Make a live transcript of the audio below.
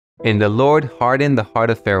And the Lord hardened the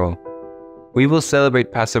heart of Pharaoh. We will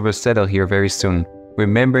celebrate Passover Seder here very soon,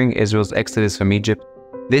 remembering Israel's exodus from Egypt.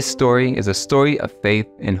 This story is a story of faith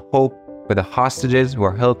and hope for the hostages who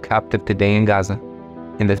are held captive today in Gaza.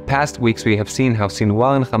 In the past weeks, we have seen how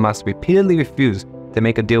Sinwar and Hamas repeatedly refused to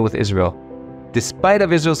make a deal with Israel, despite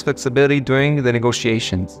of Israel's flexibility during the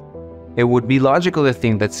negotiations. It would be logical to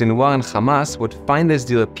think that Sinwar and Hamas would find this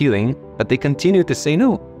deal appealing, but they continue to say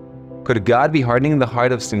no. Could God be hardening the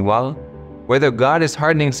heart of Sinwar? Whether God is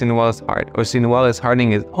hardening Sinwar's heart or Sinwar is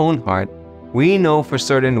hardening his own heart, we know for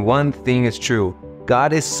certain one thing is true.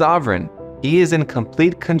 God is sovereign. He is in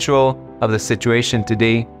complete control of the situation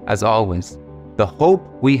today, as always. The hope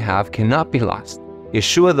we have cannot be lost.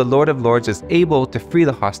 Yeshua, the Lord of Lords, is able to free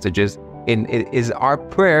the hostages, and it is our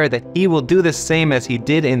prayer that He will do the same as He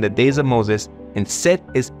did in the days of Moses and set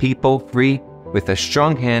His people free with a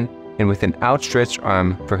strong hand and with an outstretched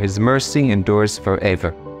arm, for His mercy endures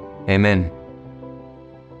forever. Amen.